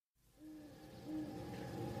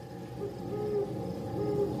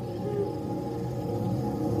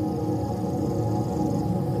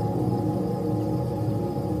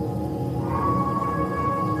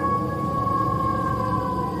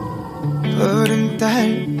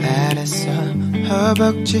보름달 알았어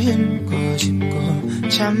허벅지고 싶고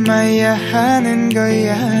참아야 하는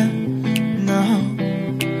거야 너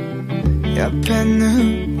옆에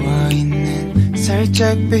누워있는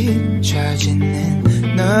살짝 비춰지는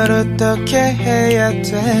널 어떻게 해야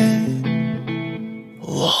돼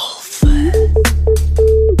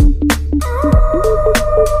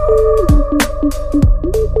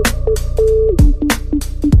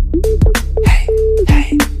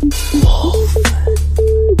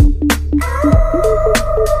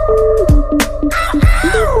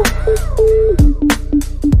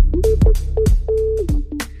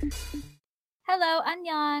Hello,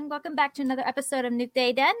 Annyeong. Welcome back to another episode of Nuke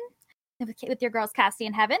Day Den with your girls Cassie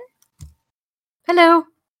and Heaven. Hello.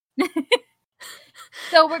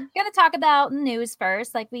 So we're going to talk about news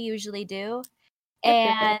first, like we usually do.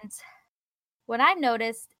 And what I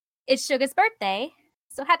noticed, it's Suga's birthday.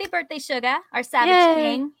 So happy birthday, Suga, our Savage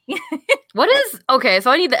King. What is... Okay,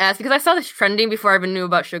 so I need to ask, because I saw this trending before I even knew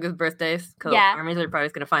about Suga's birthdays. Yeah. Armies are probably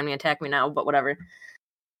going to find me and attack me now, but whatever.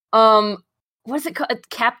 What is it called?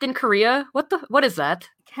 Captain Korea? What is that?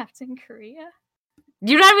 Captain Korea?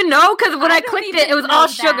 You don't even know? Because when I clicked it was all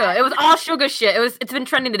Suga. It was all Suga shit. It's been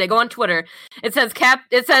trending today. Go on Twitter. It says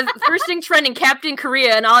first thing trending Captain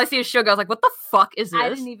Korea, and all I see is Suga. I was like, what the fuck is this? I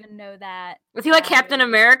didn't even know that. Was he like Captain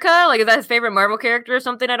America? Like, is that his favorite Marvel character or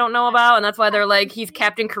something I don't know about? And that's why they're like, he's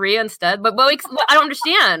Captain Korea instead. But like, I don't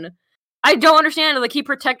understand. I don't understand. Like, he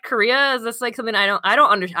protect Korea? Is this like something I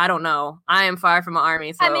don't know. I am far from an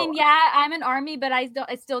army. So. I mean, yeah, I'm an army, but I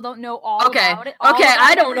still don't know all about it.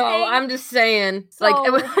 I don't know. I'm just saying. So...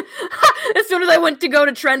 Like, as soon as I went to go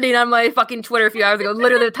to trending on my fucking Twitter a few hours ago,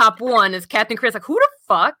 literally the top one is Captain Korea. Like, who the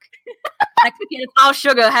fuck? I click it, it's all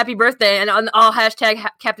Suga, happy birthday, and on all hashtag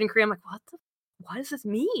Captain Korea. I'm like, what does this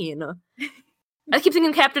mean? I keep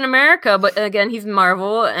thinking Captain America, but again, he's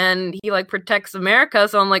Marvel, and he, like, protects America,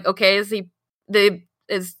 so I'm like, okay, is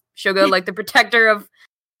Suga, like, the protector of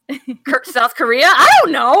South Korea? I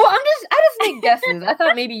don't know! I just make guesses. I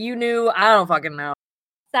thought maybe you knew. I don't fucking know.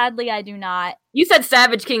 Sadly, I do not. You said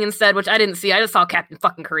Savage King instead, which I didn't see. I just saw Captain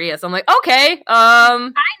fucking Korea, so I'm like, okay,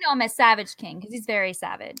 I know him as Savage King, because he's very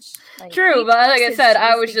savage. Like, true, but like I said,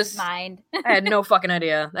 I was just... Mind. I had no fucking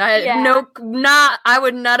idea. I had I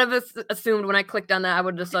would not have assumed when I clicked on that, I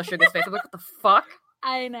would have just saw Suga's face. I'm like, what the fuck?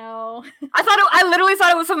 I know. I literally thought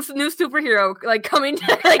it was some new superhero, like, coming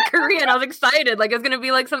to, like, Korea, and I was excited. Like, it's gonna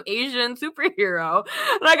be, like, some Asian superhero.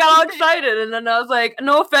 And I got all excited, and then I was like,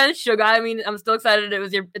 no offense, Suga. I mean, I'm still excited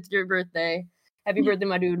it's your birthday. Happy birthday,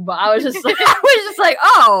 my dude. But I was just like,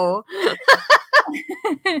 oh.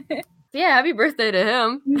 Yeah, happy birthday to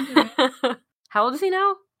him. Mm-hmm. How old is he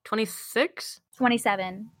now? 26?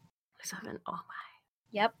 27. 27. Oh, my.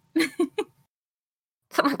 Yep.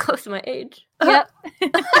 Someone close to my age. Yep.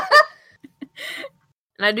 And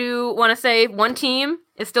I do want to say one team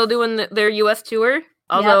is still doing their U.S. tour,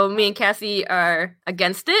 although me and Cassie are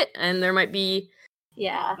against it, and there might be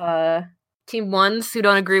team ones who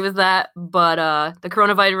don't agree with that, but the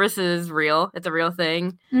coronavirus is real. It's a real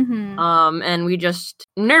thing. Mm-hmm. And we just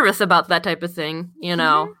nervous about that type of thing, you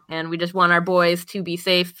know, and we just want our boys to be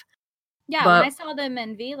safe. Yeah, when I saw them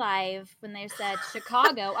in V Live, when they said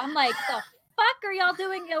Chicago, I'm like, the fuck are y'all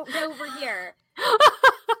doing over here?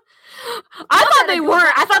 I thought they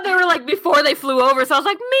were. I thought they were like before they flew over. So I was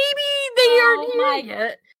like, maybe they aren't here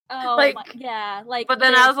yet. Oh, like, like. But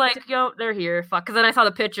then I was like, yo, they're here. Fuck. Because then I saw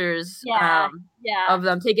the pictures of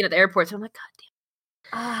them taken at the airport. So I'm like, god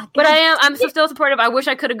damn. But I'm still supportive. I wish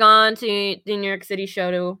I could have gone to the New York City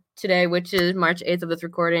show today, which is March 8th of this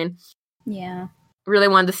recording. Yeah. Really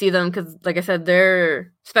wanted to see them because, like I said,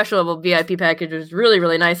 their special level VIP package was really,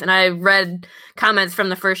 really nice. And I read comments from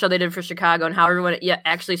the first show they did for Chicago and how everyone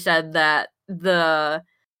actually said that the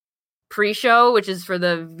pre-show, which is for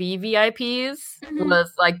the VVIPs,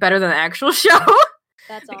 was like better than the actual show.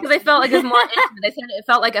 That's because they felt like it was more intimate. They said it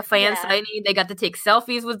felt like a fan signing. They got to take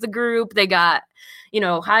selfies with the group. They got,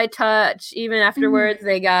 high touch. Even afterwards,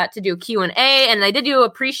 they got to do Q&A, and they did do a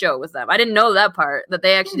pre-show with them. I didn't know that part, that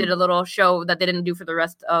they actually did a little show that they didn't do for the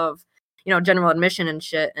rest of, general admission and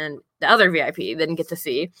shit, and the other VIP didn't get to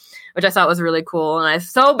see, which I thought was really cool. And I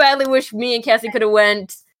so badly wish me and Cassie could have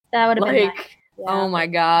went. That would have been nice. Yeah. Oh my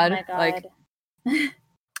god. Like,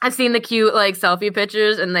 I've seen the cute, selfie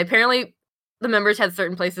pictures, and apparently the members had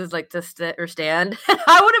certain places to sit or stand.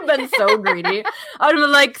 I would have been so greedy. I would have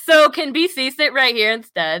been like, so can BC sit right here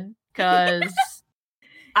instead? Because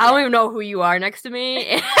I don't even know who you are next to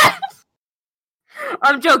me.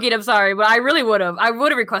 I'm joking, I'm sorry, but I really would have. I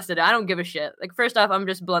would have requested it. I don't give a shit. First off, I'm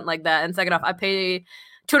just blunt like that. And second off, I pay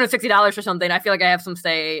 $260 or something, I feel like I have some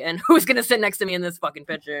say in who's gonna sit next to me in this fucking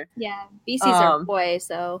picture. Yeah, BC's our boy,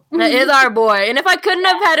 so that is our boy. And if I couldn't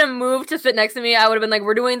have had him move to sit next to me, I would have been like,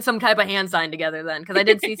 we're doing some type of hand sign together then, because I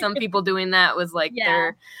did see some people doing that was like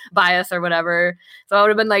their bias or whatever. So I would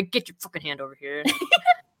have been like, get your fucking hand over here.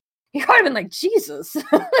 He would have been like, Jesus.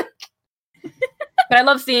 But I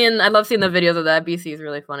love seeing the videos of that. BC is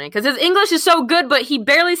really funny because his English is so good, but he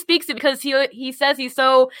barely speaks it because he says he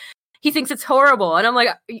thinks it's horrible, and I'm like,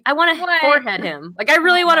 I want to forehead him. Like I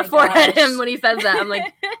really want to forehead him when he says that. I'm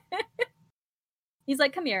like, he's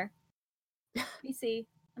like, come here, BC.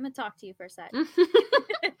 I'm gonna talk to you for a sec.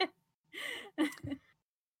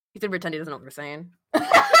 He's gonna pretend he doesn't know what we're saying.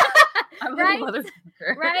 I'm right?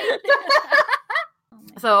 Right.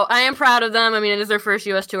 So I am proud of them. I mean, it is their first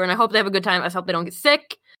U.S. tour, and I hope they have a good time. I hope they don't get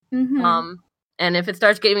sick. Mm-hmm. And if it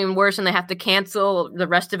starts getting even worse and they have to cancel the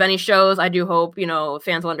rest of any shows, I do hope,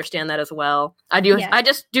 fans will understand that as well. I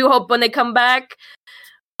just do hope when they come back,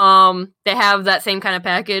 they have that same kind of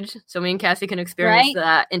package, so me and Cassie can experience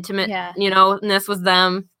that intimate, ness with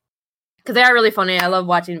them. Because they are really funny. I love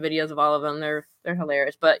watching videos of all of them. They're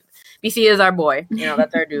hilarious. But BC is our boy.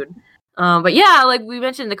 That's our dude. But yeah, like we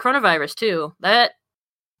mentioned, the coronavirus too. That,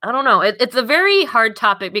 I don't know. It's a very hard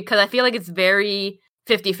topic because I feel like it's very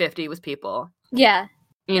 50-50 with people. Yeah.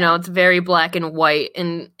 It's very black and white.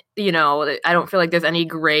 And, I don't feel like there's any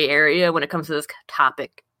gray area when it comes to this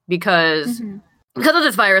topic. Because of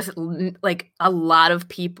this virus, like a lot of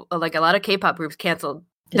people, like a lot of K-pop groups canceled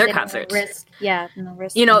their concerts. No risk. Yeah, no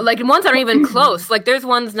risk. Like ones aren't even close. Like there's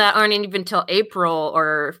ones that aren't even till April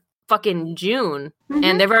or fucking June.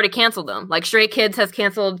 And they've already canceled them. Like Stray Kids has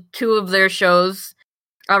canceled 2 of their shows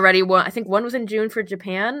already. I think one was in June for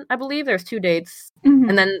Japan, I believe. There's 2 dates.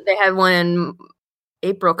 And then they had one in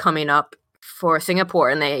April coming up for Singapore,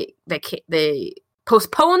 and they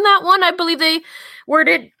postponed that one, I believe they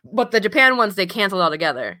worded, but the Japan ones they canceled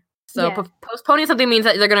altogether. So postponing something means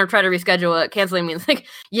that they're going to try to reschedule it. Canceling means like,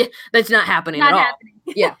 that's not happening at all.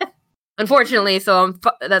 Yeah. Unfortunately, so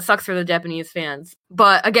that sucks for the Japanese fans.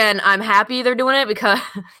 But again, I'm happy they're doing it because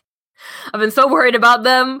I've been so worried about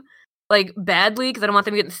them, like badly, because I don't want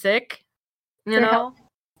them getting sick.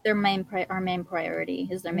 Our main priority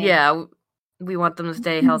is their main. Yeah, we want them to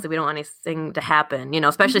stay healthy. We don't want anything to happen,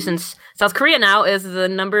 especially since South Korea now is the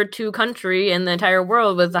number 2 country in the entire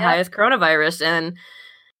world with the highest coronavirus. And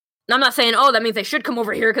I'm not saying, that means they should come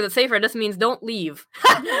over here because it's safer. It just means don't leave.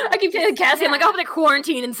 I keep telling Cassie, I'm like, I hope they're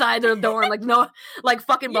quarantined inside their dorm. Like, no, like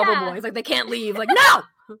fucking bubble boys. Like, they can't leave. Like, no!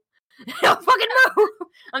 Don't fucking move!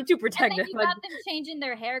 I'm too protective. And you got them changing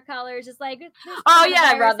their hair colors. Just like,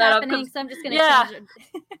 I brought that up. So I'm just going to change it.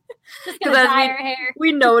 Just going to dye her hair.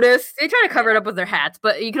 We noticed. They try to cover it up with their hats,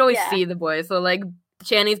 but you can always see the boys. So, like,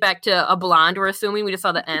 Channy's back to a blonde, we're assuming. We just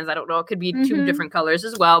saw the ends. I don't know. It could be 2 different colors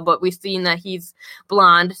as well, but we've seen that he's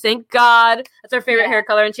blonde. Thank God. That's our favorite hair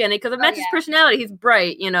color in Channy because it matches his personality. He's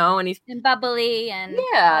bright, and he's... And bubbly and...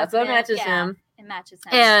 Yeah, so it matches him. It matches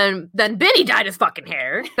him. And then Benny dyed his fucking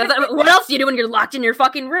hair. Because what else do you do when you're locked in your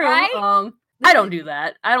fucking room? Right? I don't do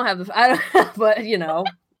that. I don't have the... but,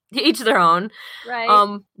 each their own.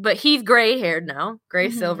 Right. But he's gray haired now,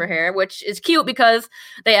 silver hair, which is cute because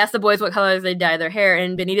they asked the boys what colors they dye their hair,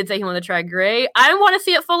 and Benny did say he wanted to try gray. I want to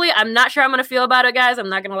see it fully. I'm not sure I'm going to feel about it, guys. I'm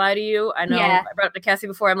not going to lie to you. I know I brought up to Cassie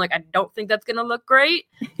before. I'm like, I don't think that's going to look great.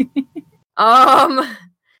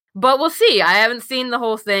 But we'll see. I haven't seen the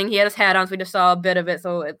whole thing. He had his hat on, so we just saw a bit of it,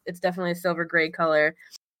 so it's definitely a silver gray color.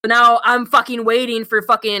 But now I'm fucking waiting for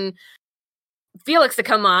fucking Felix to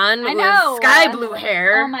come on with sky blue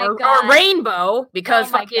hair or rainbow because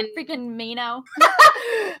freaking Mino.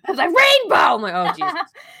 I was like, rainbow! I'm like, oh Jesus.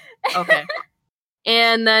 Okay.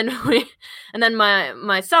 And then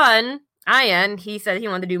my son, Ian, he said he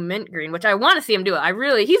wanted to do mint green, which I want to see him do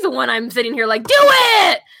it. He's the one I'm sitting here like, do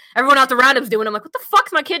it! Everyone else around him's doing it. I'm like, what the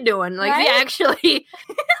fuck's my kid doing? Like, he actually,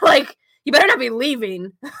 like, you better not be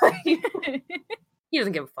leaving. He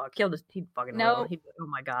doesn't give a fuck. He'd fucking know. Oh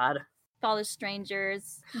my God. All the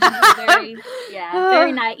strangers. Very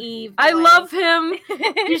naive boy. I love him.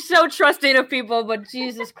 He's so trusting of people, but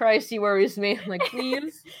Jesus Christ, he worries me. I'm like,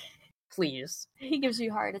 please. He gives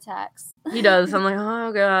you heart attacks. He does. I'm like,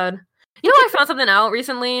 oh God. I found something out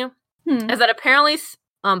recently is that apparently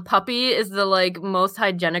Puppy is the like most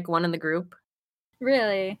hygienic one in the group.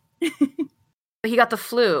 Really? He got the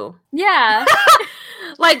flu. Yeah.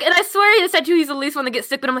 Like, and I swear he said too he's the least one to get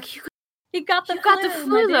sick, but I'm like, he got the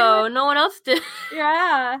flu though. No one else did.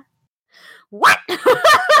 Yeah. What?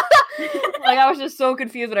 Like, I was just so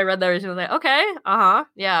confused when I read that. I was like, okay,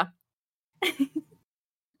 yeah.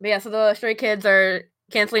 But yeah, so the Stray Kids are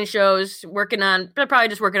canceling shows, they're probably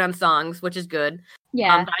just working on songs, which is good.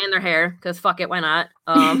 Yeah. Dyeing their hair, because fuck it, why not?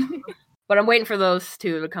 But I'm waiting for those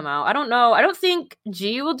two to come out. I don't know. I don't think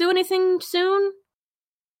G will do anything soon.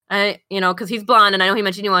 Because he's blonde, and I know he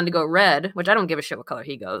mentioned he wanted to go red, which I don't give a shit what color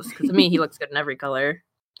he goes. Because to me, he looks good in every color,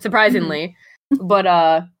 surprisingly. But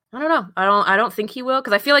I don't know. I don't think he will,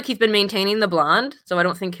 because I feel like he's been maintaining the blonde, so I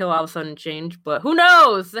don't think he'll all of a sudden change. But who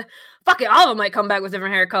knows? Fuck it, all of them might come back with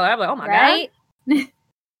different hair color. I'm like, oh my god,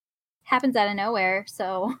 happens out of nowhere.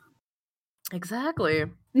 So exactly.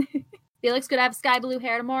 Felix could have sky blue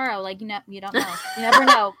hair tomorrow. Like you don't know. You never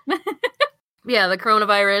know. Yeah, the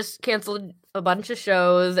coronavirus canceled a bunch of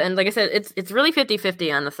shows, and like I said, it's really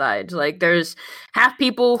 50-50 on the sides. Like, there's half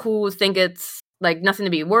people who think it's like nothing to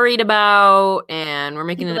be worried about, and we're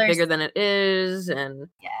making it bigger than it is, and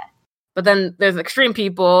but then there's extreme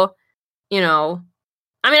people,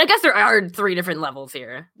 I mean, I guess there are 3 different levels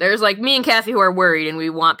here. There's like me and Cassie who are worried, and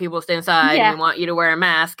we want people to stay inside, and we want you to wear a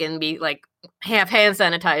mask and be like have hand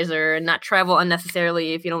sanitizer and not travel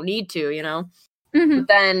unnecessarily if you don't need to, But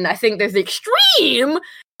then I think there's the extreme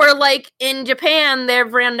where, like, in Japan,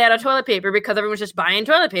 they've ran out of toilet paper because everyone's just buying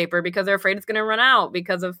toilet paper because they're afraid it's going to run out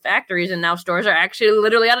because of factories, and now stores are actually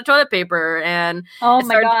literally out of toilet paper. And oh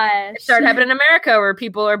my gosh, it started happening in America where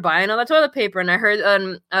people are buying all the toilet paper. And I heard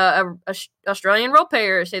a Australian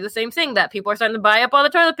ratepayer say the same thing, that people are starting to buy up all the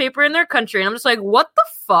toilet paper in their country. And I'm just like, what the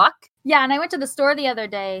fuck? Yeah, and I went to the store the other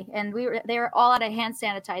day, and they were all out of hand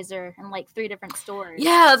sanitizer in like 3 different stores.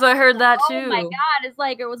 Yeah, so I heard that too. Oh my god, it's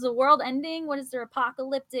like, was the world ending? What is there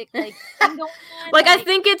apocalyptic like thing going on? Like, I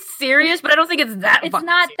think it's serious, but I don't think it's that. It's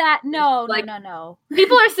not serious. that. No, like, no.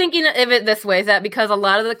 People are thinking of it this way: is that because a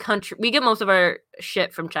lot of the country, we get most of our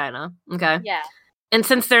shit from China. Okay. Yeah. And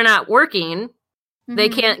since they're not working, they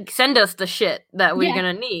can't send us the shit that we're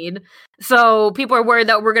gonna need. So people are worried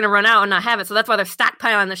that we're gonna run out and not have it. So that's why they're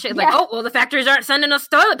stockpiling the shit. Like, oh, well, the factories aren't sending us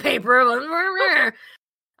toilet paper.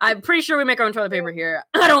 I'm pretty sure we make our own toilet paper here.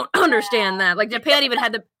 I don't understand that. Like, Japan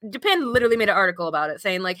literally made an article about it,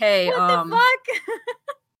 saying like, hey, what the fuck?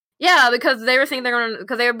 Yeah, because they were saying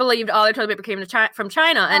because they believed all their toilet paper came from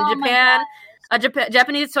China, and Japan. A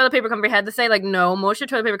Japanese toilet paper company had to say, like, no, most of your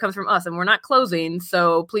toilet paper comes from us, and we're not closing,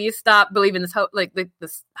 so please stop believing this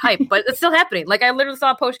this hype. But it's still happening. Like, I literally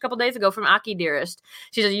saw a post a couple days ago from Aki Dearest.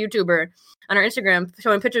 She's a YouTuber on her Instagram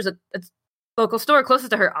showing pictures of a local store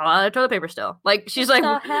closest to her, a lot of toilet paper still. Like, she's like,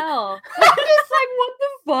 what the hell? I'm just like, what the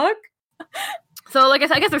fuck? So, like I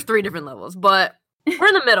said, I guess there's 3 different levels, but we're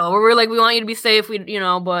in the middle where we're like, we want you to be safe,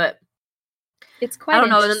 but it's quite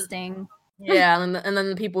interesting. Yeah, and then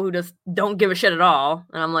the people who just don't give a shit at all,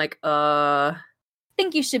 and I'm like, I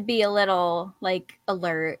think you should be a little, like,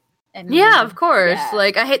 alert. Yeah, of course. Yeah.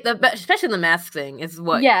 Like, I hate especially the mask thing is is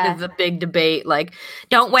a big debate. Like,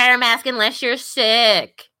 don't wear a mask unless you're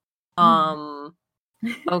sick.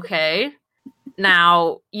 Okay.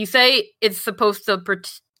 Now, you say it's supposed to,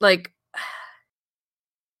 like,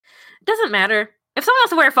 it doesn't matter. If someone wants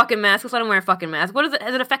to wear a fucking mask, let's let them wear a fucking mask. What is it?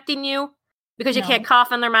 Is it affecting you? Because you can't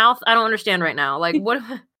cough in their mouth? I don't understand right now. Like, what?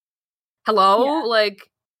 Hello? Yeah. Like,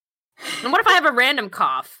 and what if I have a random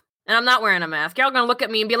cough and I'm not wearing a mask? Y'all gonna look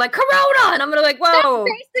at me and be like, Corona! And I'm gonna be like, whoa.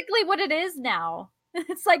 That's basically what it is now.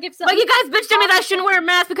 It's like if you guys bitched at me that I shouldn't wear a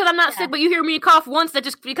mask because I'm not sick, but you hear me cough once that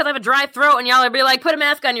just because I have a dry throat, and y'all will be like, put a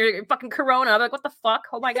mask on your fucking Corona. I'm like, what the fuck?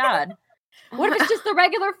 Oh my god. What if it's just a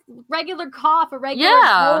regular cough, a regular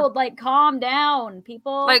cold? Like, calm down,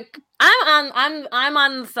 people. Like, I'm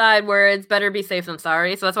on the side where it's better be safe than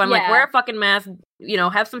sorry. So that's why I'm like, wear a fucking mask.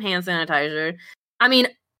 Have some hand sanitizer. I mean,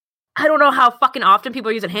 I don't know how fucking often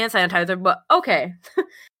people are using hand sanitizer, but okay.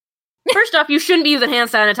 First off, you shouldn't be using hand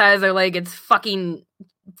sanitizer like it's fucking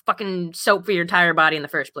soap for your entire body in the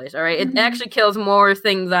first place. All right, it actually kills more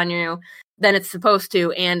things on you than it's supposed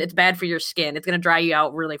to, and it's bad for your skin. It's gonna dry you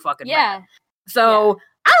out really fucking bad. So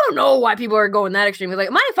I don't know why people are going that extreme. Like,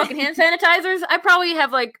 my fucking hand sanitizers, I probably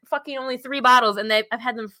have like fucking only 3 bottles, and I've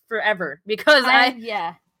had them forever because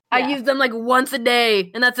I use them like once a day,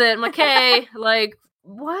 and that's it. I'm like, hey, like,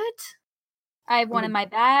 what? I have one in my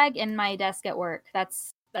bag and my desk at work.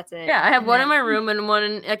 That's it. Yeah, I have one in my room and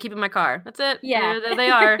one I keep in my car. That's it. Yeah, there they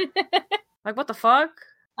are. Like, what the fuck?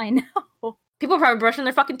 I know. People are probably brushing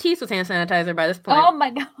their fucking teeth with hand sanitizer by this point. Oh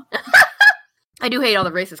my god. I do hate all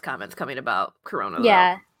the racist comments coming about Corona, though.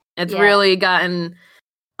 Yeah. It's really gotten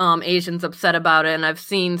Asians upset about it, and I've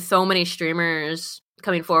seen so many streamers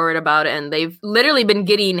coming forward about it, and they've literally been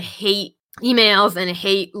getting hate emails and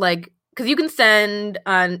hate, like, because you can send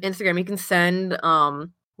on Instagram, you can send,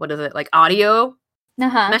 like, audio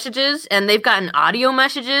messages, and they've gotten audio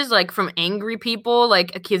messages, like, from angry people,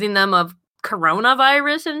 like, accusing them of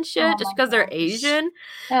coronavirus and shit just because they're Asian.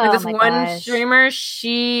 Like this one streamer,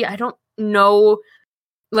 I don't know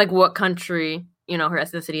like what country, you know, her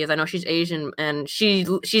ethnicity is. I know she's Asian, and she's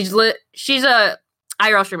a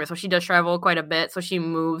IRL streamer, so she does travel quite a bit. So she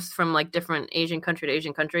moves from like different Asian country to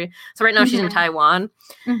Asian country. So right now she's in Taiwan,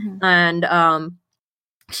 and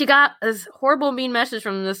she got this horrible mean message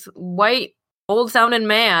from this white old sounding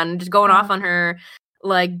man just going off on her,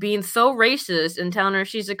 like being so racist and telling her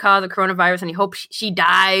she's the cause of coronavirus and he hopes she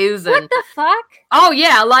dies. And what the fuck? Oh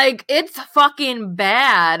yeah, like it's fucking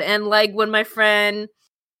bad. And like when my friend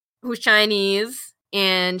who's Chinese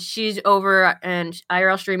and she's over and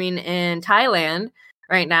IRL streaming in Thailand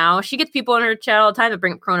right now, she gets people in her chat all the time that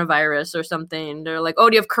bring up coronavirus or something. They're like, oh,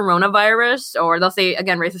 do you have coronavirus? Or they'll say,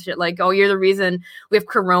 again, racist shit like, oh, you're the reason we have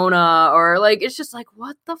corona. Or like, it's just like,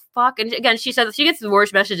 what the fuck? And again, she said she gets the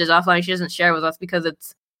worst messages offline. She doesn't share with us because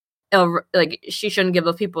it's like she shouldn't give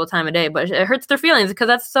those people time of day, but it hurts their feelings because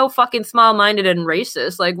that's so fucking small-minded and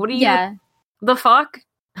racist. Like, what do you, the fuck?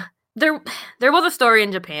 There was a story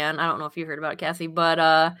in Japan. I don't know if you heard about it, Cassie,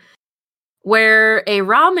 but where a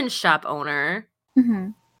ramen shop owner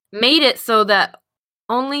made it so that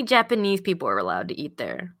only Japanese people were allowed to eat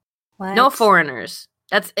there. What? No foreigners.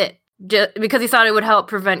 That's it. Because he thought it would help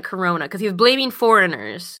prevent corona. Because he was blaming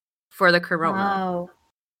foreigners for the corona. Oh.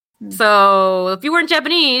 So if you weren't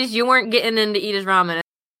Japanese, you weren't getting in to eat his ramen.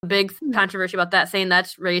 A big controversy about that, saying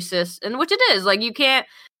that's racist, and which it is. Like you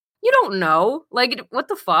don't know. Like what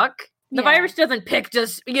the fuck? The virus doesn't pick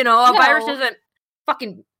just, you know, a virus doesn't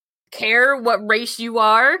fucking care what race you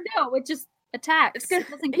are. No, it just attacks. Doesn't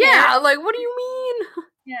care. Yeah, like what do you mean?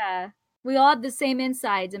 Yeah. We all have the same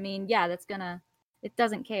insides. I mean, yeah, it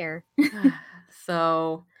doesn't care.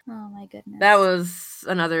 So oh my goodness. That was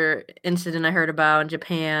another incident I heard about in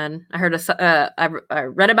Japan. I heard I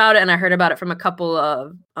read about it, and I heard about it from a couple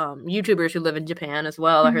of YouTubers who live in Japan as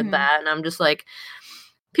well. I heard that, and I'm just like,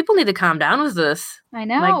 people need to calm down with this. I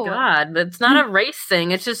know. My God, it's not a race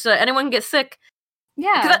thing. It's just anyone can get sick.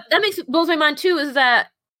 Yeah. That blows my mind too. Is that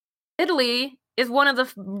Italy is one of the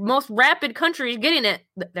most rapid countries getting it.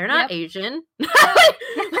 They're not Asian.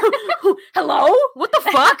 Hello? What the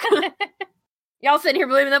fuck? Y'all sitting here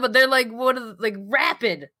believing that, but they're like,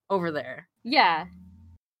 rapid over there. Yeah.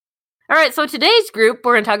 All right, so today's group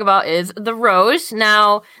we're going to talk about is The Rose.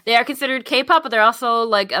 Now, they are considered K-pop, but they're also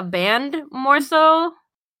like a band more so,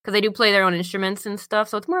 because they do play their own instruments and stuff.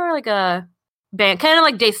 So it's more like a band, kind of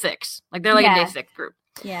like Day6. Like they're like a Day6 group.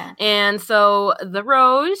 Yeah. And so The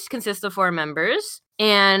Rose consists of 4 members,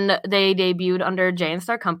 and they debuted under Jay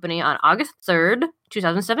Star Company on August 3rd,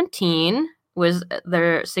 2017, was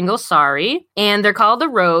their single Sorry. And they're called The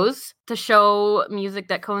Rose to show music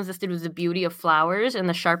that coexisted with the beauty of flowers and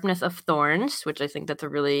the sharpness of thorns, which I think that's a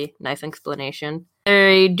really nice explanation.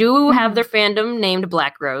 They do have their fandom named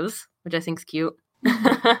Black Rose, which I think is cute.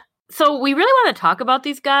 So we really want to talk about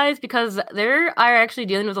these guys because they are actually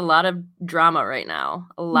dealing with a lot of drama right now,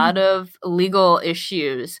 a lot of legal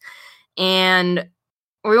issues. And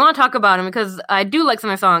we want to talk about them because I do like some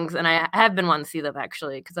of their songs, and I have been wanting to see them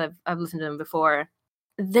actually because I've listened to them before.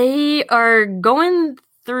 They are going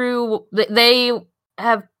through, they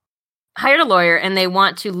have hired a lawyer and they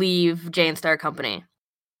want to leave Jay Star Company.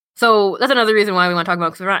 So that's another reason why we want to talk about it,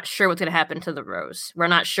 because we're not sure what's going to happen to The Rose. We're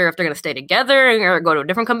not sure if they're going to stay together or go to a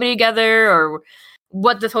different company together or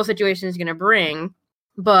what this whole situation is going to bring.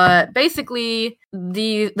 But basically,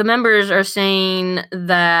 the members are saying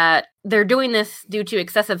that they're doing this due to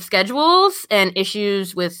excessive schedules and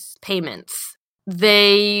issues with payments.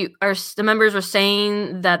 The members are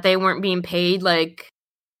saying that they weren't being paid like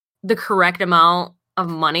the correct amount of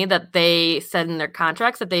money that they said in their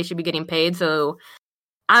contracts that they should be getting paid. So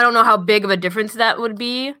I don't know how big of a difference that would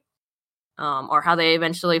be, or how they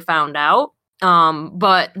eventually found out.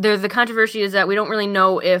 But there's the controversy is that we don't really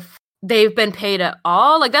know if they've been paid at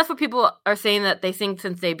all. Like, that's what people are saying, that they think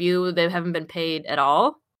since debut they haven't been paid at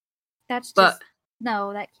all. That's just...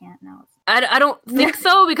 No, that can't. No. I don't think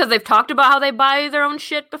so, because they've talked about how they buy their own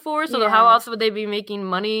shit before, so how else would they be making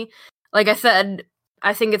money? Like I said,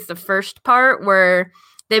 I think it's the first part where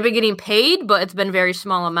they've been getting paid, but it's been very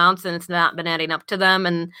small amounts, and it's not been adding up to them,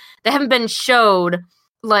 and they haven't been showed,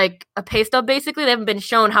 like, a pay stub, basically. They haven't been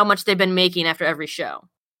shown how much they've been making after every show.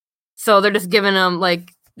 So they're just giving them,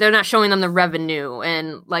 like, they're not showing them the revenue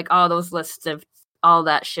and, like, all those lists of all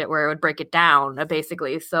that shit where it would break it down,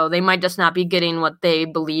 basically. So they might just not be getting what they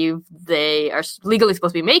believe they are legally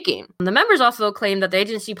supposed to be making. The members also claim that the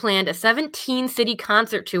agency planned a 17-city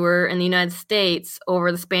concert tour in the United States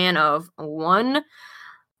over the span of 1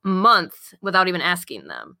 month without even asking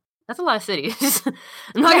them. That's a lot of cities.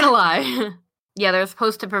 I'm not gonna lie. Yeah, they're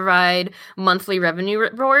supposed to provide monthly revenue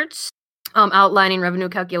reports, outlining revenue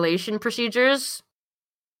calculation procedures,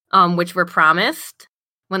 which were promised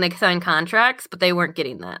when they signed contracts, but they weren't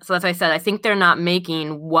getting that. So as I said, I think they're not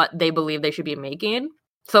making what they believe they should be making.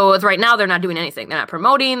 So as right now, they're not doing anything. They're not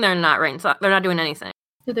promoting. They're not writing. They're not doing anything.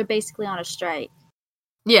 So they're basically on a strike.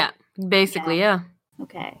 Yeah, basically, yeah.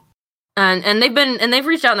 Okay. And they've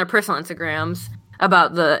reached out on their personal Instagrams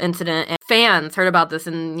about the incident, and fans heard about this,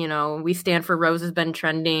 and We Stand for Rose has been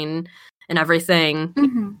trending and everything.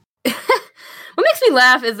 Mm-hmm. What makes me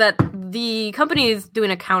laugh is that the company is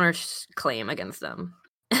doing a counter claim against them,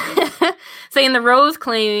 saying the Rose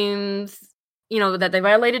claims, that they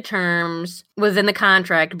violated terms was in the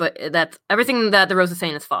contract, but that's everything that the Rose is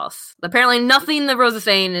saying is false. Apparently, nothing the Rose is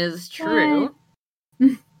saying is true.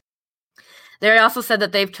 They also said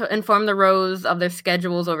that they've informed the Rose of their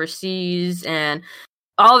schedules overseas and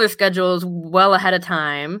all their schedules well ahead of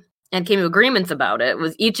time and came to agreements about it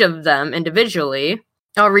with each of them individually.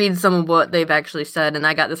 I'll read some of what they've actually said, and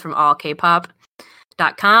I got this from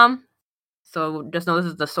allkpop.com. So just know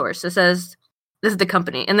this is the source. It says, this is the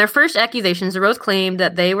company. In their first accusations, the Rose claimed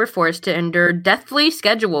that they were forced to endure deathly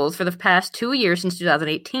schedules for the past 2 years since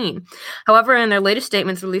 2018. However, in their latest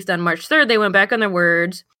statements released on March 3rd, they went back on their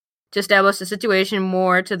words to establish the situation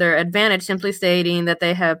more to their advantage, simply stating that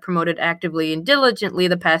they have promoted actively and diligently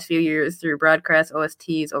the past few years through broadcast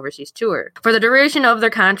OST's overseas tour. For the duration of their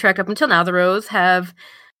contract up until now, the Rose have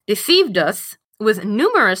deceived us with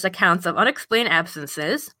numerous accounts of unexplained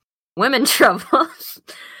absences, women troubles,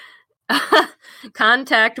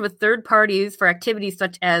 contact with third parties for activities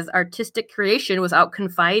such as artistic creation without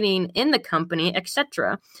confiding in the company,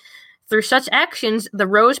 etc. Through such actions, the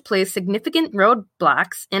Rose placed significant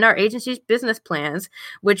roadblocks in our agency's business plans,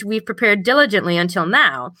 which we've prepared diligently until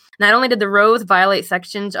now. Not only did the Rose violate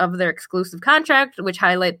sections of their exclusive contract, which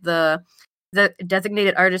highlight the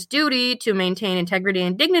designated artist's duty to maintain integrity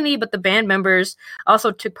and dignity, but the band members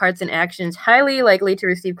also took parts in actions highly likely to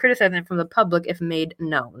receive criticism from the public if made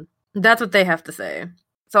known. That's what they have to say.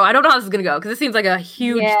 So I don't know how this is going to go, because it seems like a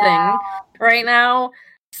huge thing right now.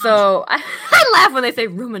 So I laugh when they say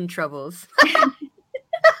rumen troubles. I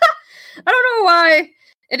don't know why.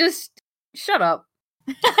 It just... Shut up.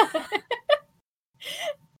 How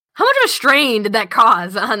much of a strain did that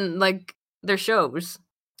cause on, their shows?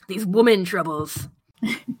 These woman troubles.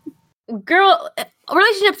 Girl,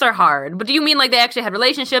 relationships are hard, but do you mean they actually had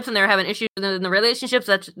relationships and they were having issues in the relationships?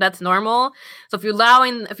 That's normal. So if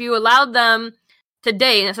you allowed them to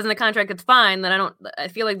date and it says in the contract it's fine, then I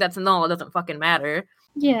feel like that's null. It doesn't fucking matter.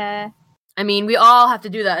 Yeah. I mean, we all have to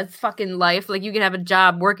do that. It's fucking life. You can have a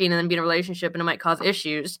job working and then be in a relationship and it might cause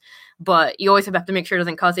issues, but you always have to make sure it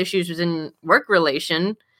doesn't cause issues within work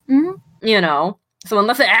relation. Mm-hmm. So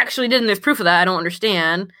unless it actually did and there's proof of that, I don't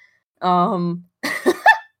understand. Or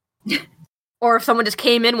if someone just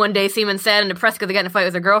came in one day seeming sad and depressed because they got in a fight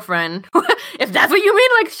with their girlfriend. If that's what you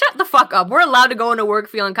mean, shut the fuck up. We're allowed to go into work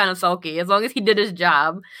feeling kind of sulky as long as he did his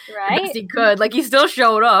job. Right? The best he could. He still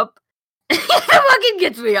showed up. It fucking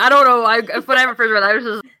gets me. I don't know. When I first read that, I was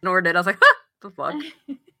just ignored it. I was like, huh, the fuck?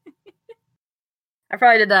 I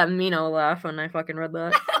probably did that Mino laugh when I fucking read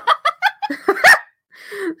that.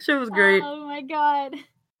 Shit was great. Oh my god.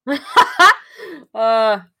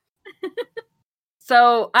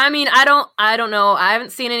 So I mean, I don't know. I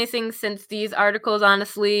haven't seen anything since these articles,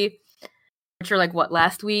 honestly, which are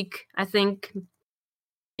last week, I think,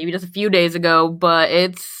 maybe just a few days ago. But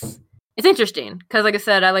it's interesting because, like I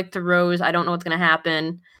said, I like the Rose. I don't know what's gonna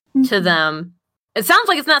happen to them. It sounds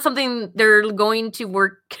like it's not something they're going to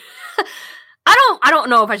work. I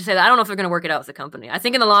don't know if I should say that. I don't know if they're gonna work it out as a company. I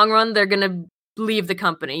think in the long run they're gonna leave the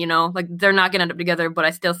company. They're not gonna end up together. But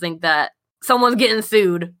I still think that someone's getting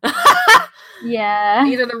sued. Yeah.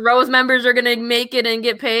 Either the Rose members are gonna make it and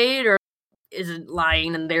get paid, or is it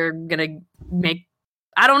lying and they're gonna make...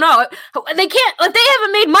 I don't know. They can't... If they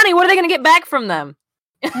haven't made money, what are they gonna get back from them?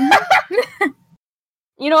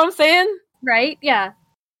 You know what I'm saying? Right? Yeah.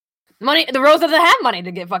 Money. The Rose doesn't have money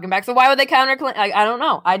to get fucking back, so why would they counterclaim?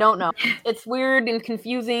 I don't know. It's weird and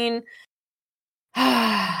confusing.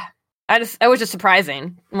 It was just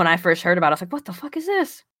surprising when I first heard about it. I was like, what the fuck is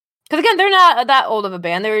this? Because again, they're not that old of a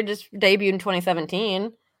band. They were just debuted in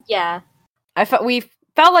 2017. Yeah. We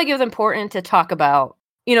felt like it was important to talk about,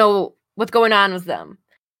 what's going on with them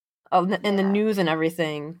in the news and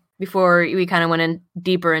everything before we kind of went in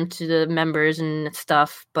deeper into the members and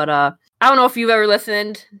stuff. But I don't know if you've ever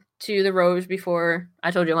listened to the Rose before.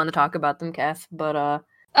 I told you I wanted to talk about them, Cass. But I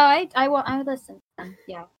listened to them.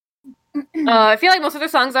 Yeah. I feel like most of their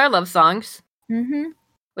songs are love songs, Mm-hmm.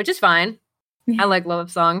 which is fine. I like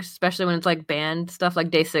love songs, especially when it's like band stuff,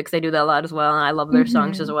 like Day 6. They do that a lot as well, and I love their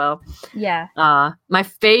songs as well. Yeah. My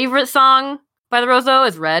favorite song by the Rose though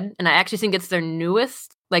is Red, and I actually think it's their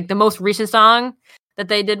newest, like the most recent song that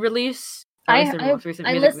they did release. I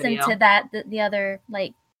listened to that the other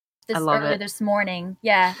this morning.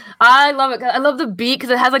 Yeah, I love it. I love the beat because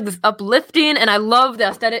it has like this uplifting, and I love the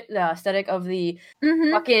aesthetic of the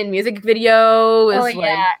fucking music video.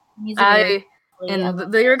 And the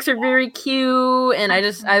lyrics are very cute, and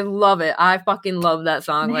I love it. I fucking love that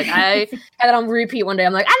song. Like I had it on repeat one day.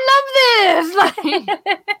 I'm like, I love this. Like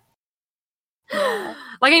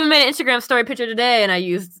I even made an Instagram story picture today, and I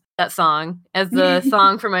used that song as the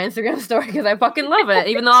song for my Instagram story because I fucking love it.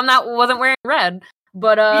 Even though wasn't wearing red,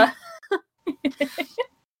 but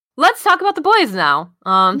let's talk about the boys now.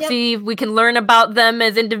 See if we can learn about them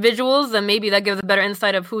as individuals, and maybe that gives a better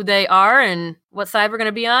insight of who they are and what side we're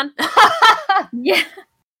gonna be on. Yeah.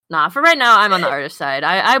 Nah, for right now, I'm on the artist side.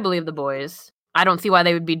 I believe the boys. I don't see why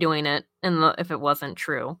they would be doing it if it wasn't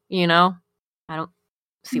true. You know, I don't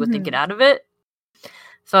see what they get out of it.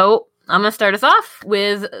 So I'm gonna start us off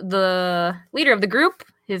with the leader of the group.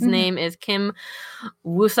 His name is Kim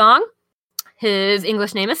Woo-song. His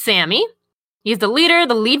English name is Sammy. He's the leader,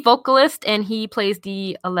 the lead vocalist, and he plays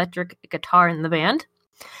the electric guitar in the band.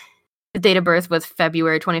 His date of birth was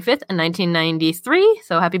February 25th, 1993,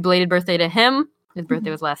 so happy belated birthday to him. His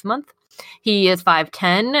birthday was last month. He is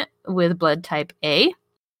 5'10", with blood type A.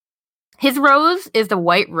 His rose is the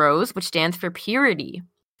white rose, which stands for purity.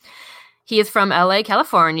 He is from LA,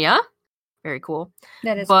 California. Very cool.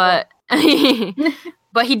 That is cool.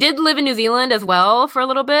 But he did live in New Zealand as well for a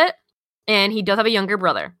little bit, and he does have a younger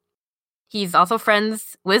brother. He's also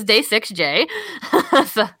friends with Day 6 Jay.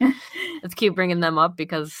 So it's cute bringing them up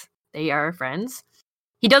because they are friends.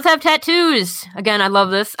 He does have tattoos. Again, I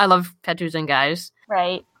love this. I love tattoos in guys.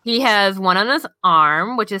 Right. He has one on his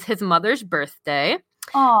arm, which is his mother's birthday.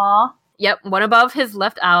 Aww. Yep, one above his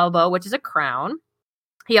left elbow, which is a crown.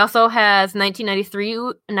 He also has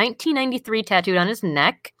 1993 tattooed on his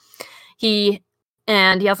neck. He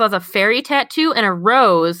also has a fairy tattoo and a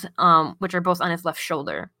rose, which are both on his left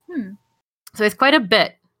shoulder. So it's quite a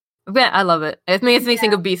bit. But I love it. It makes me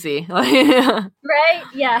think of BC. Right?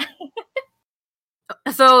 Yeah.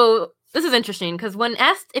 So this is interesting because when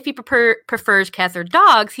asked if he prefers cats or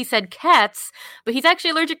dogs, he said cats, but he's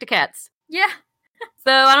actually allergic to cats. Yeah.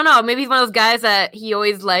 So I don't know. Maybe he's one of those guys that he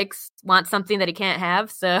always wants something that he can't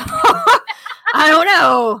have. So I don't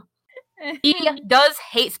know. He does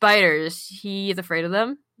hate spiders. He is afraid of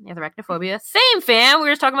them. He has arachnophobia. Same, fam. We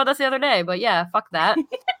were just talking about this the other day. But yeah, fuck that.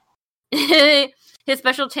 His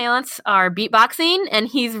special talents are beatboxing, and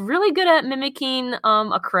he's really good at mimicking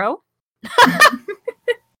a crow.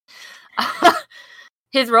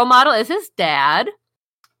 His role model is his dad,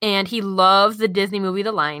 and he loves the Disney movie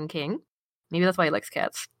The Lion King. Maybe that's why he likes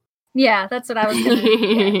cats. Yeah, that's what I was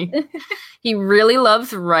thinking. He really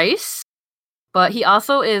loves rice, but he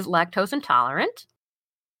also is lactose intolerant.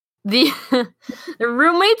 The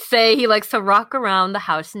roommates say he likes to rock around the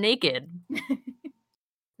house naked.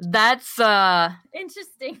 That's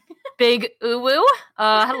interesting. Big uwu.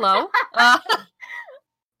 Hello.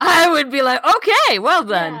 I would be like, okay, well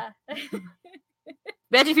then. Yeah.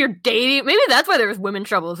 Imagine if you're dating. Maybe that's why there was women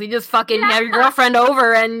troubles. You just fucking have your girlfriend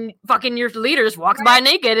over, and fucking your leader just walks by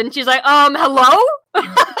naked, and she's like, hello.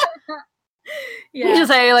 You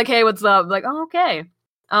just say like, hey, what's up? Like, oh, okay.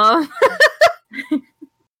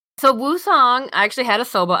 So Woo-song actually had a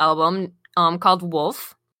solo album called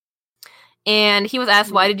Wolf. And he was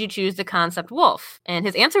asked, why did you choose the concept wolf? And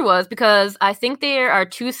his answer was, because I think there are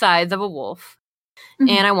two sides of a wolf.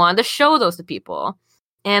 And I wanted to show those to people.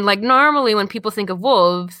 And like normally when people think of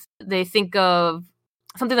wolves, they think of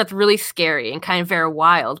something that's really scary and kind of very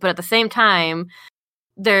wild. But at the same time,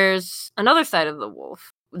 there's another side of the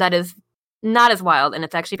wolf that is not as wild, and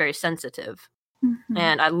it's actually very sensitive.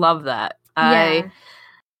 And I love that.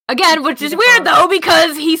 Again, which is weird though,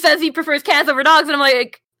 because he says he prefers cats over dogs, and I'm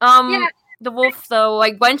like, the wolf though,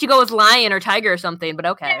 like, why don't you go with lion or tiger or something? But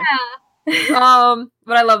okay. Yeah.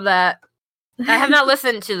 But I love that. I have not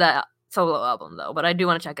listened to that solo album though, but I do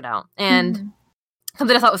want to check it out. And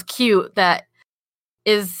something I thought was cute that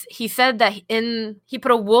is he said that he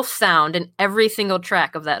put a wolf sound in every single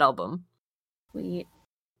track of that album. Sweet.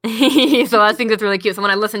 So I think that's really cute. So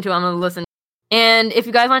when I listen to it, I'm going to listen. And if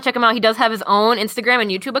you guys want to check him out, he does have his own Instagram and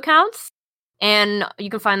YouTube accounts. And you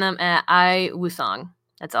can find them at iWoo-song.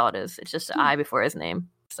 That's all it is. It's just I before his name.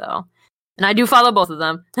 So, and I do follow both of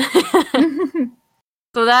them.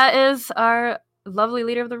 So that is our lovely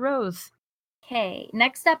leader of the Rose. Okay,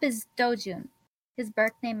 next up is Dojun. His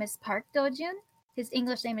birth name is Park Dojun. His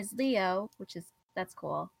English name is Leo, that's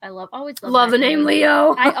cool. I always love the name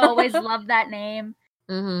Leo. I always love that name.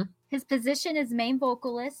 Mm-hmm. His position is main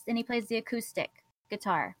vocalist, and he plays the acoustic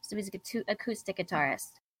guitar. So he's an acoustic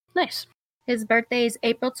guitarist. Nice. His birthday is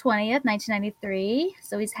April 20th, 1993.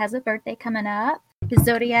 So he has a birthday coming up. His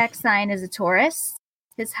zodiac sign is a Taurus.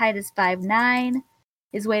 His height is 5'9".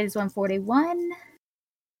 His weight is 141.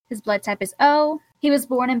 His blood type is O. He was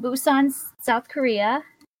born in Busan, South Korea.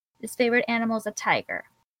 His favorite animal is a tiger.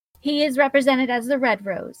 He is represented as the red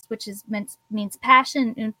rose, which means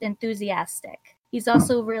passion and enthusiastic. He's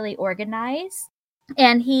also really organized,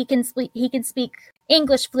 and he can speak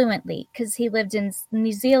English fluently because he lived in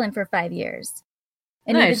New Zealand for 5 years.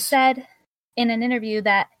 And he said in an interview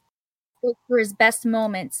that those were his best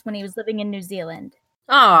moments when he was living in New Zealand.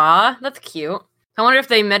 Aw, that's cute. I wonder if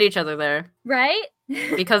they met each other there. Right?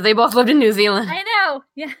 Because they both lived in New Zealand. I know.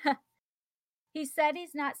 Yeah. He said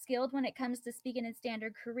he's not skilled when it comes to speaking in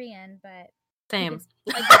standard Korean, but same.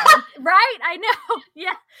 Right? I know.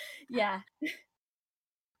 Yeah. Yeah.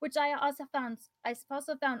 Which I also found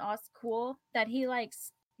cool that he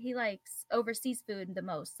likes overseas food the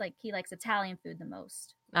most. Like he likes Italian food the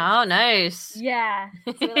most. Oh, nice. Yeah.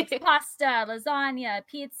 So he likes pasta, lasagna,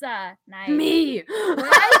 pizza. Nice. Me.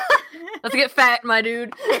 Right? Let's get fat, my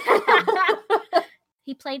dude.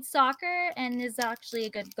 He played soccer and is actually a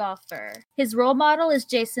good golfer. His role model is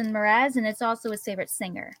Jason Mraz, and it's also his favorite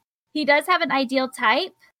singer. He does have an ideal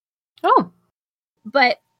type. Oh.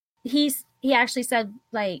 But he actually said,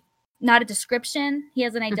 like, not a description. He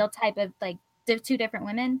has an ideal type of, like, 2 different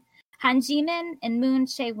women. Han Jimin and Moon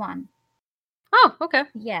Chae-won. Oh, okay.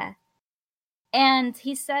 Yeah. And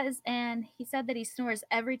he said that he snores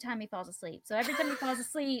every time he falls asleep. So every time he falls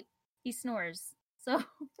asleep, he snores. So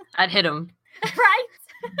I'd hit him. Right?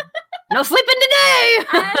 No sleeping today!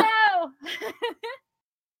 I know!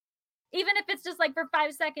 Even if it's just like for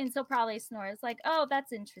 5 seconds, he'll probably snore. It's like, oh,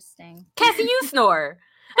 that's interesting. Cassie, you snore.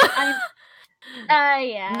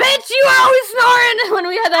 Yeah. Bitch, you always snoring! When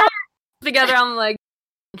we had that together, I'm like,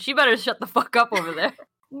 she better shut the fuck up over there.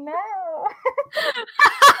 No.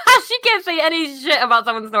 She can't say any shit about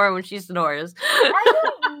someone snoring when she snores. I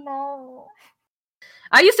don't know.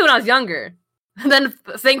 I used to when I was younger. Then,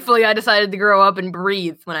 thankfully, I decided to grow up and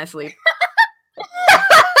breathe when I sleep.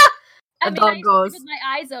 I used to sleep with my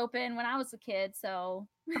eyes open when I was a kid, so...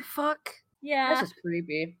 The fuck? Yeah. This is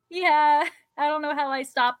creepy. Yeah. I don't know how I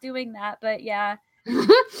stopped doing that, but yeah.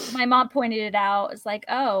 My mom pointed it out. It's like,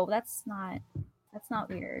 oh, that's not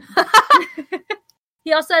weird.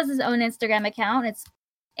 He also has his own Instagram account. It's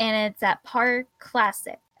at Park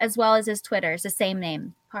Classic, as well as his Twitter. It's the same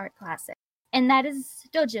name, Park Classic. And that is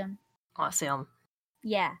Dojun. Awesome.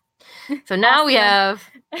 Yeah. So now we have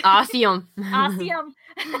awesome. Awesome.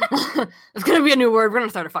 It's gonna be a new word. We're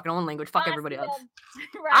gonna start a fucking own language. Fuck everybody else.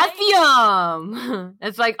 Right? Awesome.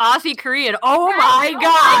 It's like Aussie Korean. Oh right? my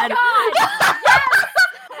god. Oh my god.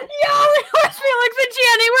 Yes. Yo, where's Felix and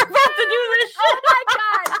Channy? We're about to do this shit. Oh my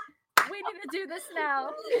god. We need to do this now.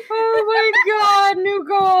 Oh my god. New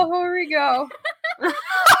goal. Here we go.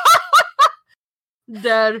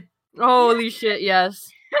 Dead. Holy shit,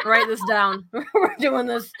 yes. Write this down. We're doing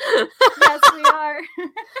this. Yes, we are.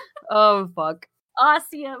 Oh, fuck.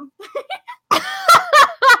 Awesome.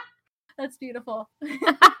 That's beautiful.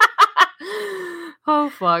 Oh,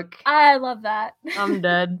 fuck. I love that. I'm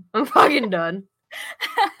dead. I'm fucking done.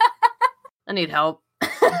 I need help.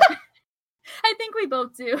 I think we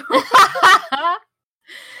both do.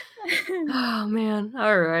 Oh, man.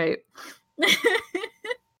 All right.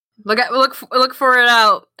 Look for it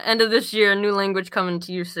out. End of this year, new language coming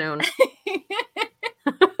to you soon.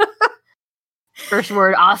 First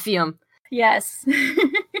word, awesome. Yes.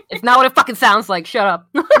 It's not what it fucking sounds like. Shut up.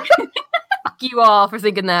 Fuck you all for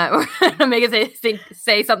thinking that. We're gonna make it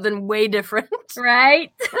say something way different.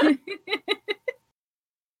 Right?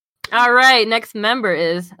 All right, next member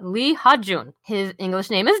is Lee Ha-jun. His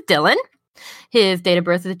English name is Dylan. His date of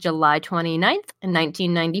birth is July 29th,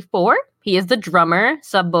 1994. He is the drummer,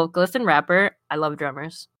 sub-vocalist, and rapper. I love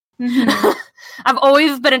drummers. Mm-hmm. I've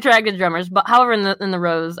always been attracted to drummers, but however, in the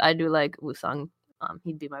Rose, I do like Woo-sung.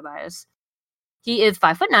 He'd be my bias. He is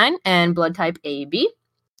 5'9" and blood type AB.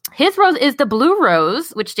 His rose is the blue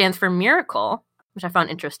rose, which stands for miracle, which I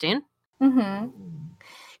found interesting. Mm-hmm.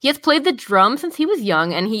 He has played the drums since he was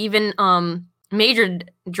young, and he even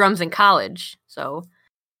majored drums in college. So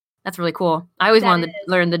that's really cool. I always wanted to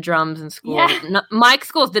learn the drums in school. Yeah. My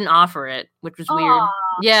schools didn't offer it, which was weird.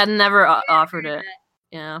 Yeah, never offered it.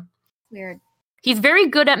 Yeah. Weird. He's very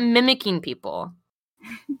good at mimicking people,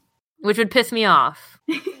 which would piss me off.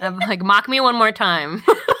 I'm like, mock me one more time.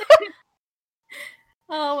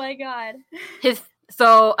 Oh my god.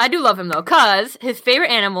 So I do love him though, cause his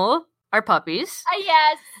favorite animal are puppies.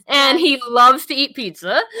 Yes. And he loves to eat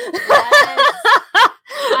pizza. Yes.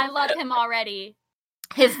 I love him already.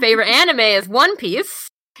 His favorite anime is One Piece,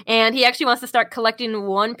 and he actually wants to start collecting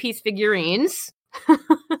One Piece figurines.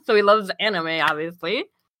 So he loves anime, obviously.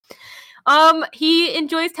 He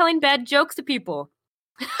enjoys telling bad jokes to people.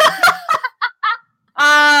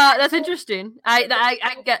 That's interesting.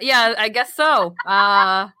 I guess so.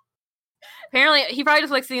 Apparently, he probably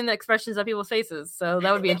just likes seeing the expressions on people's faces, so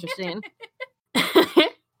that would be interesting.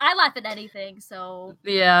 I laugh at anything, so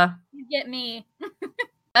yeah, you get me.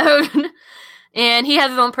 And he has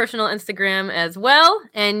his own personal Instagram as well,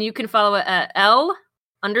 and you can follow it at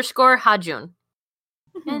L_Hajun.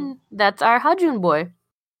 And that's our Hajun boy.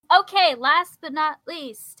 Okay, last but not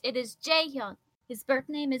least, it is Jaehyung. His birth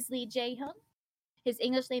name is Lee Jaehyung. His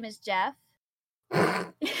English name is Jeff.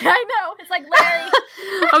 I know, it's like Larry.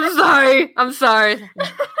 I'm sorry.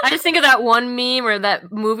 I just think of that one meme or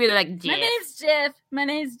that movie that like, Jeff. My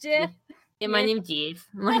name's Jeff. Yeah, my name's Jeff.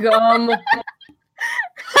 I'm like, I'm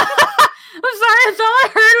sorry, that's all I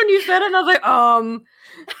heard when you said it, and I was like,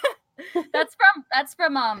 That's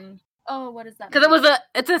from what is that? Because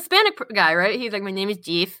it's a Hispanic guy, right? He's like, my name is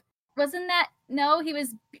Jeff. Wasn't that? No, he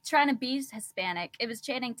was trying to be Hispanic. It was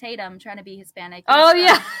Channing Tatum trying to be Hispanic.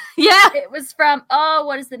 Yeah. It was from,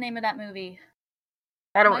 what is the name of that movie?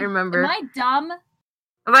 I don't remember. Am I dumb?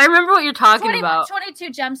 But I remember what you're talking about.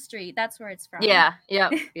 22 Jump Street, that's where it's from. Yeah.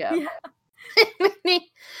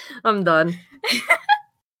 I'm done.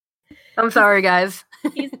 I'm sorry, guys.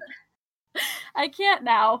 I can't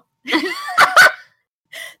now.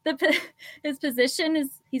 His position is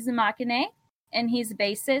he's a maknae, and he's a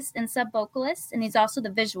bassist and sub-vocalist, and he's also the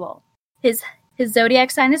visual. His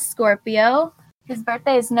zodiac sign is Scorpio. His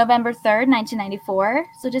birthday is November 3rd, 1994,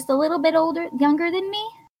 so just a little bit younger than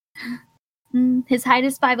me. His height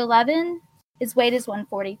is 5'11". His weight is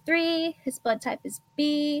 143. His blood type is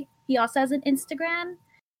B. He also has an Instagram.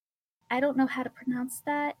 I don't know how to pronounce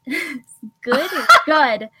that. Good?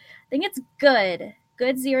 Good. I think it's good.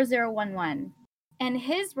 Good0011. And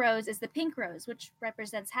his rose is the pink rose, which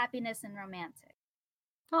represents happiness and romantic.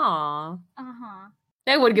 Aww. Uh-huh.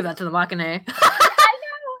 They would give that to the Maknae. I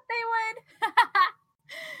know, they would.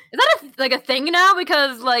 Is that a thing now?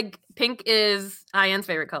 Because like pink is Ian's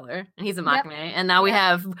favorite color, and he's a Maknae, and now we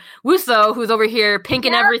have Wuso, who's over here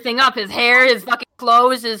pinking everything up: his hair, his fucking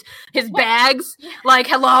clothes, his bags. Yeah. Like,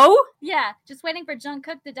 hello? Yeah, just waiting for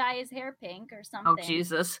Jungkook to dye his hair pink or something. Oh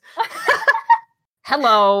Jesus!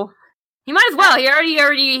 Hello. He might as well.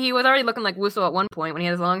 He was already looking like Wuso at one point when he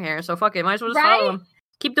had his long hair. So fuck it, might as well just follow him.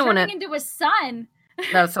 Keep doing Turning into his son.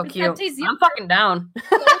 That was so cute. I'm fucking down.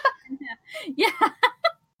 Yeah.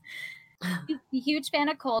 He's a huge fan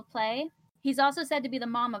of Coldplay. He's also said to be the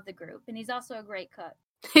mom of the group, and he's also a great cook.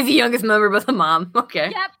 He's the youngest member, but the mom.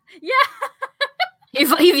 Okay. Yep. Yeah. He's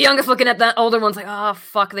the youngest, looking at that older one's like, oh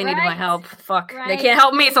fuck, they needed my help. Fuck, they can't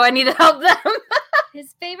help me, so I need to help them.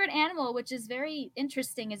 His favorite animal, which is very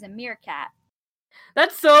interesting, is a meerkat.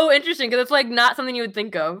 That's so interesting because it's like not something you would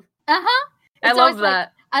think of. I love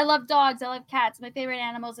that. I love dogs. I love cats. My favorite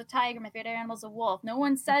animal is a tiger. My favorite animal is a wolf. No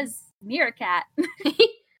one says meerkat.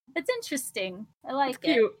 That's interesting. I like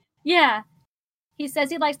it. Cute. Yeah. He says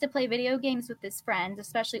he likes to play video games with his friends,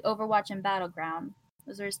 especially Overwatch and Battleground.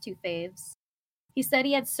 Those are his two faves. He said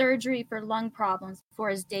he had surgery for lung problems before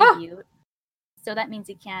his debut. So that means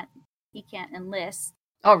he can't enlist.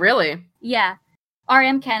 Oh, really? Yeah.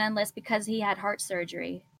 RM can enlist because he had heart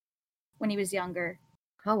surgery when he was younger.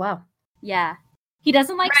 Oh, wow. Yeah. He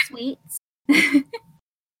doesn't like sweets.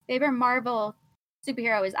 Favorite Marvel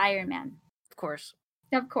superhero is Iron Man. Of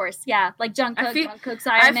course, yeah. Like Jungkook's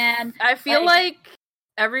Iron Man. I feel like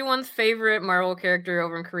everyone's favorite Marvel character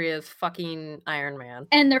over in Korea is fucking Iron Man.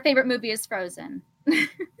 And their favorite movie is Frozen.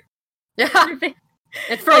 Yeah.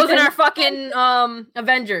 It's Frozen or fucking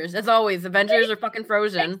Avengers. As always, Avengers are fucking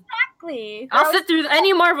Frozen. Exactly. I'll sit through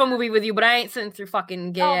any Marvel movie with you, but I ain't sitting through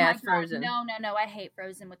fucking gay-ass Frozen. No. I hate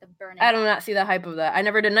Frozen with a burning. I do not see the hype of that. I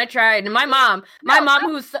never did, and I tried. And my mom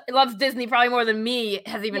who loves Disney probably more than me,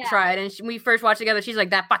 has even tried. And we first watched together, she's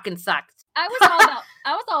like, that fucking sucked. I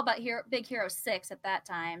was all about Big Hero 6 at that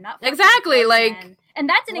time. Not exactly, like... And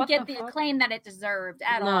that didn't get the acclaim that it deserved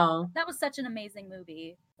at all. That was such an amazing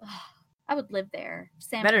movie. I would live there.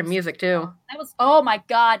 Better music, too. That was, oh my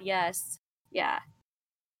god, yes. Yeah.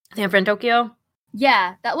 San Fran, Tokyo?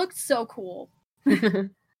 Yeah, that looked so cool.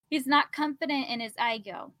 He's not confident in his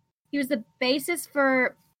Aigo. He was the bassist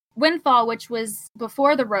for Windfall, which was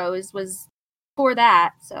before The Rose, was before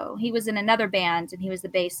that. So he was in another band, and he was the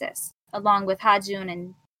bassist, along with Hajun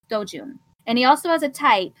and Dojun. And he also has a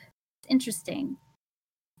type. Interesting.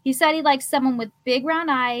 He said he likes someone with big round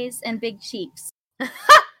eyes and big cheeks.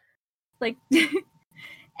 Like,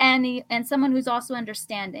 and someone who's also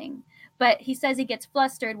understanding. But he says he gets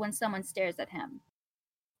flustered when someone stares at him.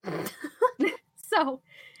 So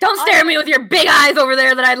don't stare at me with your big eyes over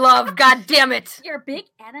there that I love. God damn it. Your big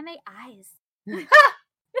anime eyes. Good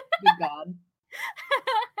God.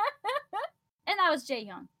 And that was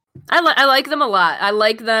Jaehyun. I like them a lot. I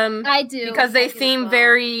like them. I do. Because they seem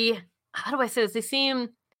very, how do I say this? They seem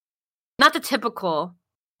not the typical,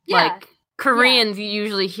 like, Koreans you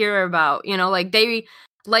usually hear about. You know, like, they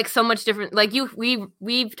like so much different, like,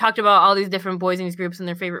 we've talked about all these different boys in these groups and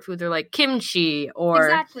their favorite foods are like kimchi or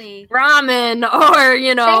ramen or,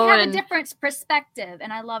 you know. They have a different perspective,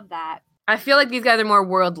 and I love that. I feel like these guys are more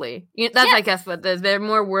worldly. That's, I guess, what they're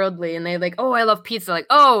more worldly, and they like, oh, I love pizza. Like,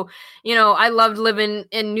 oh, you know, I loved living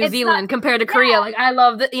in New Zealand compared to Korea. Like, I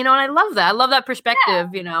love that, you know, and I love that. I love that perspective,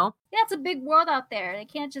 you know. Yeah, it's a big world out there. They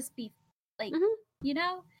can't just be, like, you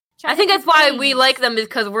know. I think that's why we like them,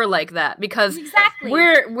 because we're like that. Because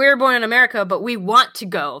we're born in America, but we want to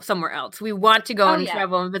go somewhere else. We want to go and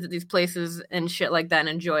travel and visit these places and shit like that and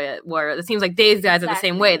enjoy it. Where it seems like these guys are the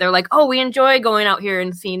same way. They're like, oh, we enjoy going out here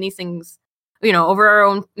and seeing these things, you know, over our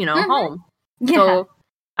own, you know, home. Yeah. So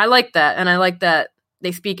I like that. And I like that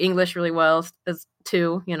they speak English really well as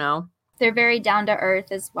too, you know. They're very down to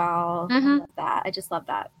earth as well. I love that. I just love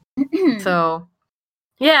that. So,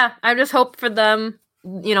 yeah, I just hope for them,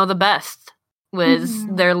 you know, the best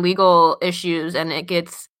with their legal issues and it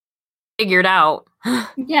gets figured out.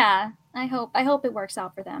 Yeah, I hope it works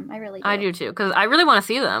out for them. I really do. I do too, because I really want to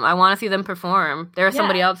see them. I want to see them perform. There's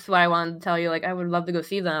somebody else who I wanted to tell you, like, I would love to go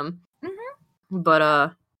see them.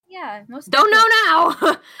 But yeah, don't know now.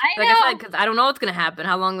 I know. I said, because I don't know what's gonna happen,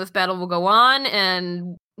 how long this battle will go on,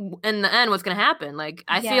 and in the end, what's gonna happen. Like,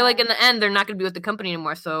 I feel like in the end, they're not gonna be with the company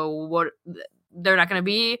anymore. So what? They're not gonna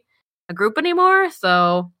be a group anymore.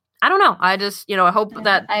 So I don't know. I just, you know, I hope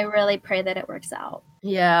that I really pray that it works out.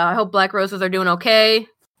 Yeah, I hope Black Roses are doing okay.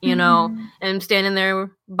 You know, and standing there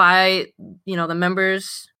by, you know, the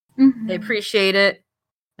members. They appreciate it.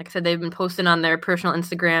 Like I said, they've been posting on their personal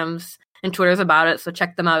Instagrams and Twitters about it, so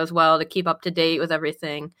check them out as well to keep up to date with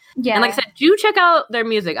everything. Yeah. And like I said, do check out their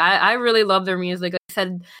music. I really love their music. Like I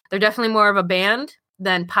said, they're definitely more of a band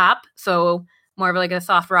than pop, so more of like a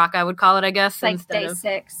soft rock, I would call it, I guess. Like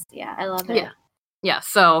Day6. Yeah, I love it. Yeah,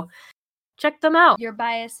 so check them out. Your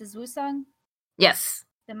bias is Wooseong? Yes.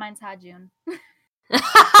 Then mine's Hajun.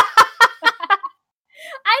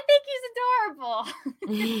 I think he's adorable.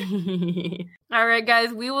 All right,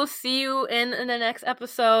 guys, we will see you in the next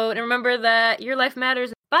episode. And remember that your life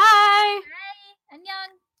matters. Bye. Bye. 안녕.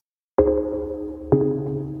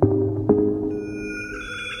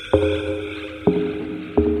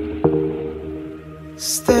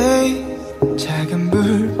 Stay, 작은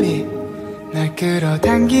불빛 날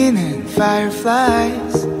끌어당기는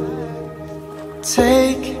fireflies.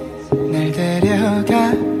 Take, 날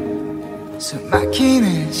데려가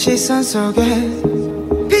숨막히는 시선 속에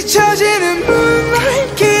비춰지는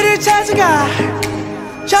moonlight 길을 찾아가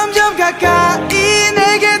점점 가까이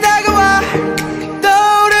내게 다가가